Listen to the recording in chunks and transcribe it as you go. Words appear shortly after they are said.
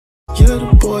Yeah,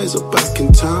 the boys are back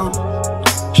in town.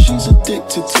 She's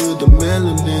addicted to the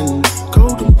melanin.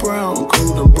 Golden brown,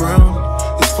 golden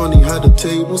brown. It's funny how the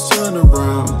tables turn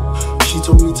around. She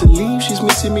told me to leave, she's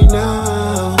missing me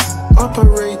now.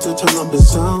 Operator, turn up the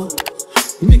sound.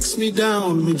 Mix me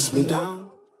down, mix me down.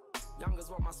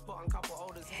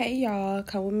 Hey y'all,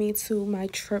 come with me to my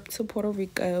trip to Puerto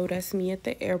Rico. That's me at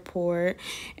the airport.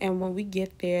 And when we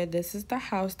get there, this is the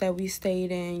house that we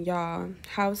stayed in, y'all.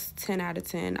 House 10 out of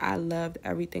 10. I loved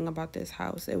everything about this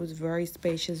house. It was very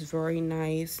spacious, very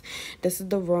nice. This is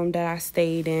the room that I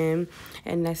stayed in.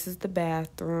 And this is the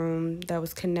bathroom that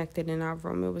was connected in our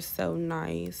room. It was so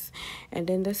nice. And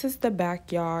then this is the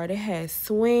backyard. It had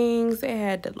swings. It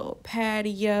had the little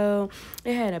patio.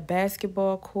 It had a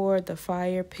basketball court, the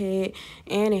fire pit,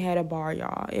 and it had a bar,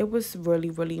 y'all. It was really,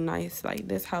 really nice. Like,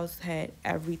 this house had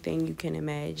everything you can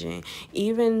imagine.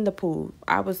 Even the pool.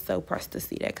 I was so pressed to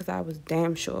see that because I was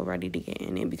damn sure ready to get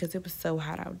in it because it was so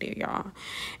hot out there, y'all.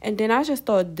 And then I just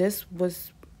thought this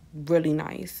was really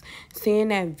nice. Seeing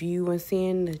that view and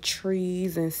seeing the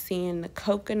trees and seeing the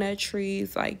coconut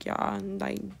trees, like, y'all,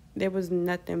 like, there was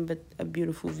nothing but a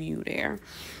beautiful view there.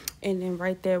 And then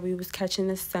right there, we was catching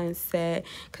the sunset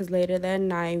because later that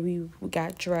night, we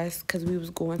got dressed because we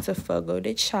was going to Fogo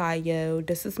de Chao.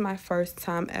 This is my first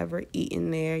time ever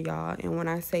eating there, y'all. And when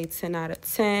I say 10 out of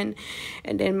 10,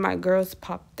 and then my girls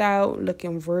popped out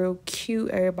looking real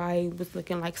cute. Everybody was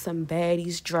looking like some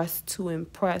baddies dressed to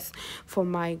impress for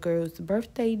my girl's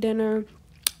birthday dinner.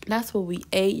 That's what we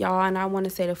ate, y'all, and I want to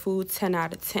say the food 10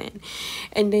 out of 10.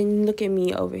 And then look at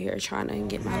me over here trying to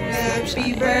get my little snapshot.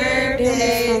 Happy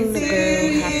birthday from the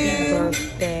girl. Happy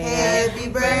birthday. Happy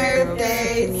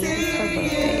birthday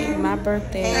to you. My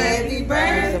birthday Happy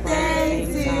birthday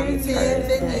was around the same time as hers,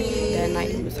 but that night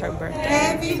it was her birthday.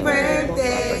 Happy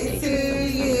birthday to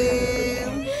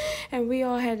you. And we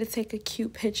all had to take a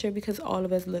cute picture because all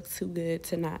of us looked too good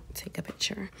to not take a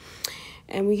picture.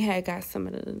 And we had got some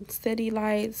of the city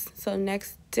lights. So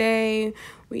next day,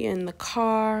 we in the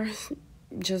car,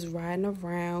 just riding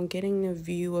around, getting the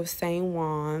view of St.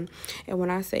 Juan. And when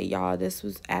I say, y'all,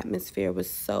 atmosphere was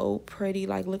so pretty.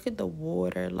 Like, look at the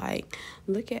water. Like,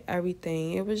 look at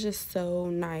everything. It was just so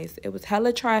nice. It was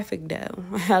hella traffic,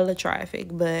 though. Hella traffic.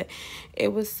 But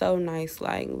it was so nice.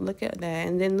 Like, look at that.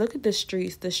 And then look at the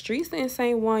streets. The streets in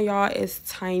St. Juan, y'all, is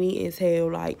tiny as hell.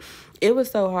 Like, it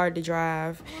was so hard to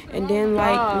drive. And then,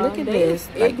 like, look at this.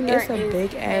 Like, it's a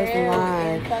big-ass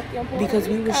line because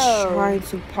we was trying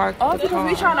to park the car.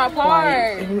 We trying to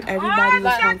park. Like, everybody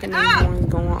was honking their horn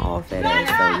going off at us.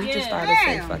 So we just started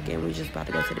saying, fuck it, we just about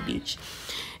to go to the beach.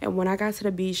 And when I got to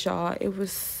the beach, y'all, it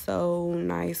was so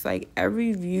nice. Like,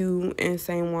 every view in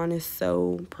St. Juan is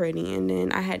so pretty. And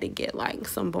then I had to get, like,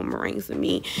 some boomerangs of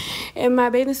me in my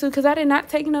bathing suit because I did not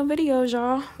take no videos,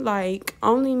 y'all. Like,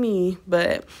 only me.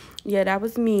 But yeah, that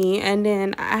was me. And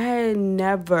then I had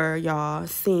never, y'all,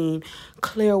 seen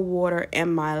clear water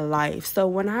in my life. So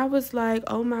when I was like,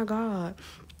 oh, my God.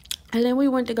 And then we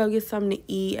went to go get something to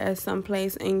eat at some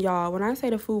place. And, y'all, when I say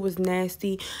the food was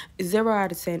nasty, 0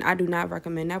 out of 10. I do not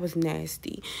recommend. That was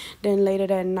nasty. Then later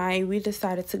that night, we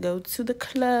decided to go to the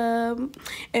club.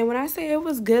 And when I say it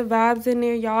was good vibes in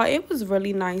there, y'all, it was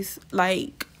really nice.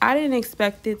 Like, I didn't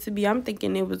expect it to be. I'm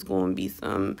thinking it was going to be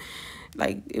some...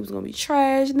 like, it was going to be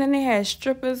trash. And then they had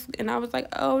strippers. And I was like,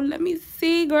 oh, let me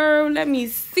see, girl. Let me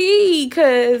see.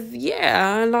 Because,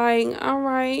 yeah, like, all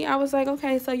right. I was like,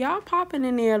 okay, so y'all popping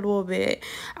in there a little bit.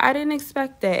 I didn't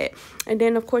expect that. And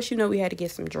then, of course, you know, we had to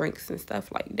get some drinks and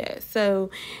stuff like that. So,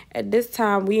 at this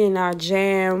time, we in our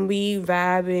jam. We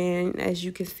vibing. As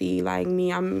you can see, like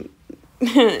me, I'm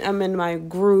in my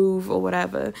groove or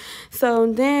whatever.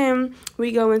 So then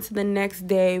we go into the next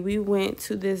day. We went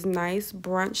to this nice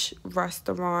brunch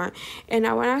restaurant. And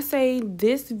when I say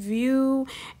this view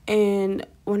and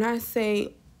when I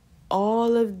say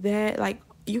all of that, like,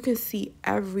 you can see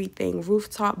everything.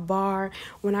 Rooftop bar.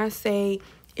 When I say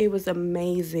it was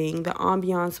amazing. The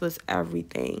ambiance was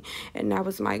everything. And that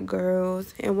was my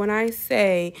girls. And when I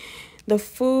say... the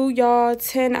food, y'all,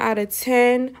 10 out of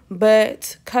 10,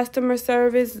 but customer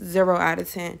service, 0 out of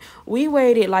 10. We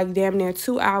waited like damn near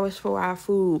 2 hours for our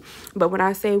food. But when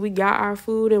I say we got our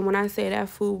food and when I say that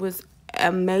food was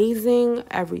amazing,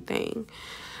 everything.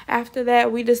 After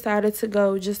that, we decided to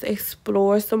go just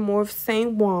explore some more of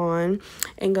St. Juan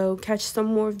and go catch some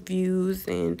more views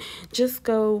and just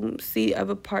go see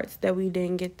other parts that we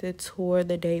didn't get to tour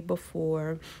the day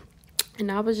before. And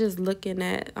I was just looking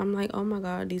at, I'm like, oh my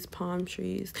God, these palm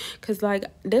trees. Because, like,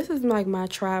 this is like my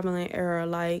traveling era.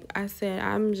 Like I said,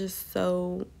 I'm just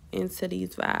so into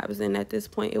these vibes. And at this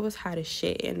point, it was hot as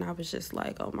shit. And I was just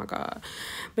like, oh my God.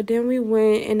 But then we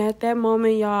went. And at that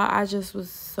moment, y'all, I just was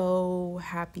so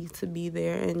happy to be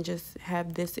there and just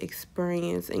have this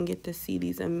experience and get to see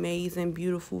these amazing,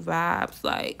 beautiful vibes.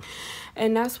 Like,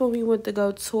 and that's when we went to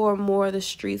go tour more of the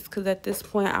streets. Because at this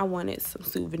point, I wanted some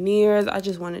souvenirs. I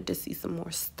just wanted to see some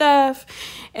more stuff.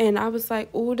 And I was like,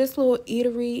 oh, this little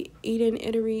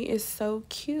eatery is so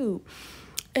cute.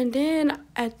 And then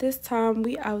at this time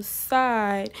we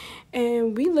outside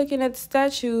and we looking at the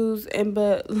statues, and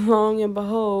but long and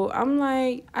behold, I'm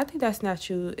like, I think that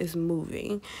statue is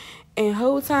moving. And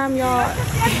whole time, y'all,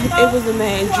 it was a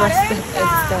man dressed up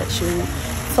as a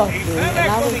statue talking. And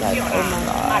I was like, oh my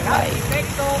God,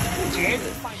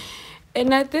 like,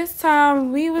 and at this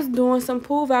time, we was doing some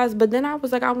pool vibes, but then I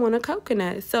was like, I want a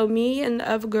coconut. So me and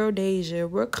the other girl, Deja,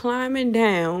 we're climbing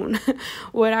down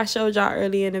what I showed y'all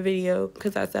earlier in the video,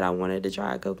 because I said I wanted to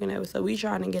try a coconut. So we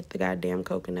trying to get the goddamn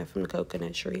coconut from the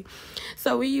coconut tree.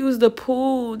 So we used the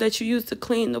pool that you use to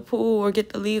clean the pool or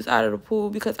get the leaves out of the pool,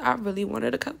 because I really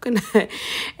wanted a coconut.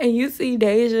 And you see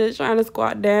Deja trying to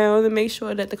squat down and make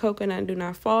sure that the coconut do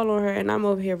not fall on her. And I'm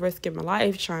over here risking my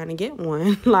life trying to get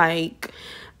one. Like,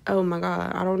 oh my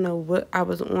God, I don't know what I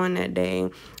was on that day,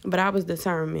 but I was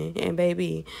determined. And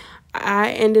baby,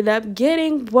 I ended up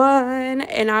getting one,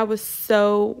 and I was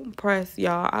so impressed,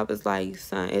 y'all. I was like,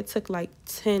 son, it took like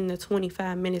 10 to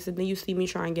 25 minutes, and then you see me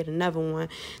try and get another one,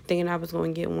 thinking I was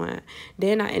going to get one.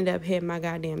 Then I ended up hitting my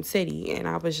goddamn city, and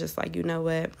I was just like, you know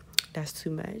what? That's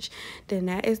too much. Then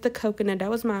that is the coconut.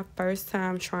 That was my first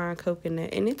time trying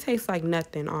coconut, and it tastes like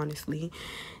nothing, honestly.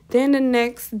 Then the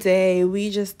next day, we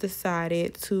just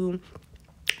decided to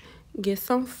get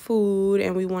some food,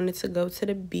 and we wanted to go to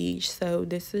the beach. So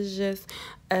this is just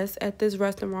us at this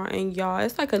restaurant, and y'all,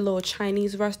 it's like a little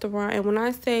Chinese restaurant. And when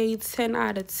I say 10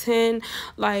 out of 10,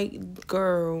 like,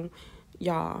 girl,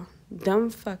 y'all, them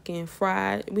fucking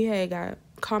fried, we had got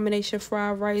combination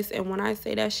fried rice, and when I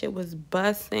say that shit was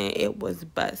bussin', it was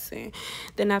bussin'.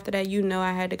 Then after that, you know,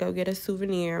 I had to go get a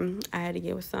souvenir. I had to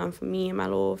get something for me and my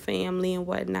little family and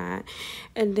whatnot.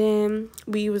 And then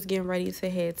we was getting ready to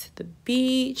head to the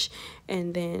beach,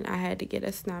 and then I had to get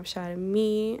a snapshot of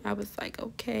me. I was like,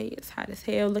 okay, it's hot as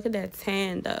hell. Look at that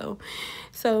tan though.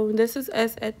 So this is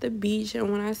us at the beach,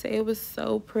 and when I say it was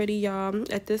so pretty, y'all,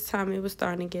 at this time it was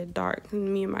starting to get dark,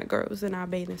 and me and my girls in our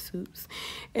bathing suits,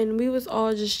 and we was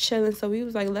all just chilling. So we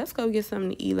was like, let's go get something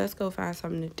to eat, let's go find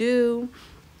something to do.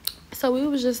 So we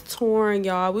was just touring,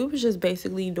 y'all. We was just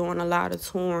basically doing a lot of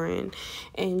touring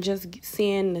and just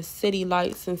seeing the city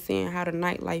lights and seeing how the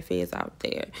nightlife is out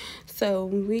there. So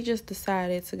we just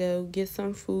decided to go get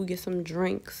some food, get some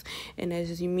drinks. And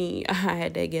as you mean, I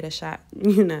had to get a shot,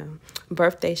 you know,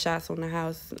 birthday shots on the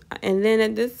house. And then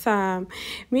at this time,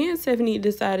 me and Tiffany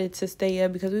decided to stay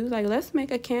up because we was like, let's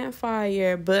make a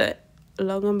campfire. But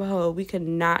lo and behold, we could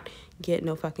not get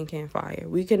no fucking campfire.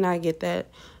 We could not get that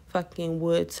fucking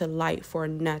wood to light for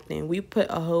nothing. We put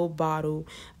a whole bottle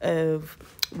of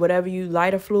whatever you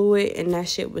lighter fluid, and that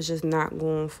shit was just not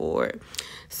going for it.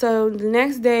 So the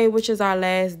next day, which is our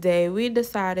last day, we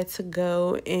decided to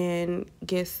go and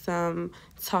get some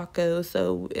tacos.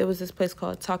 So it was this place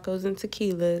called Tacos and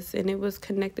Tequilas, and it was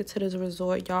connected to this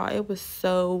resort, y'all. It was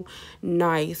so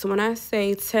nice. When I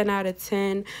say 10 out of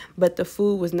 10, but the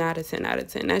food was not a 10 out of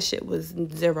 10. That shit was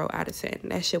 0 out of 10.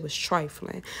 That shit was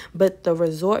trifling. But the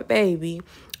resort, baby,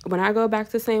 when I go back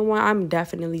to St. Juan, I'm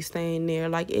definitely staying there.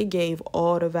 Like, it gave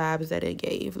all the vibes that it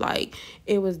gave. Like,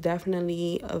 it was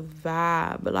definitely a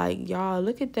vibe. Like, y'all,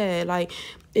 look at that. Like,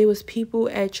 it was people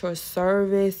at your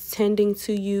service tending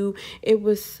to you. It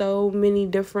was so many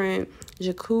different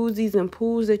jacuzzis and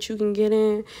pools that you can get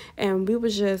in. And we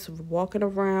was just walking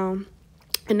around.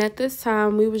 And at this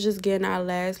time, we was just getting our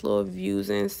last little views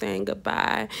and saying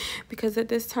goodbye, because at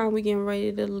this time we getting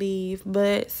ready to leave.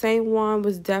 But St. Juan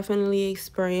was definitely an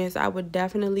experience. I would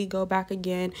definitely go back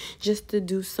again just to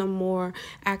do some more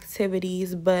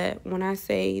activities. But when I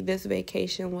say this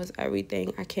vacation was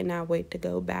everything, I cannot wait to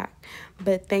go back.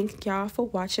 But thank y'all for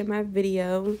watching my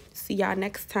video. See y'all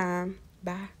next time.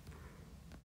 Bye.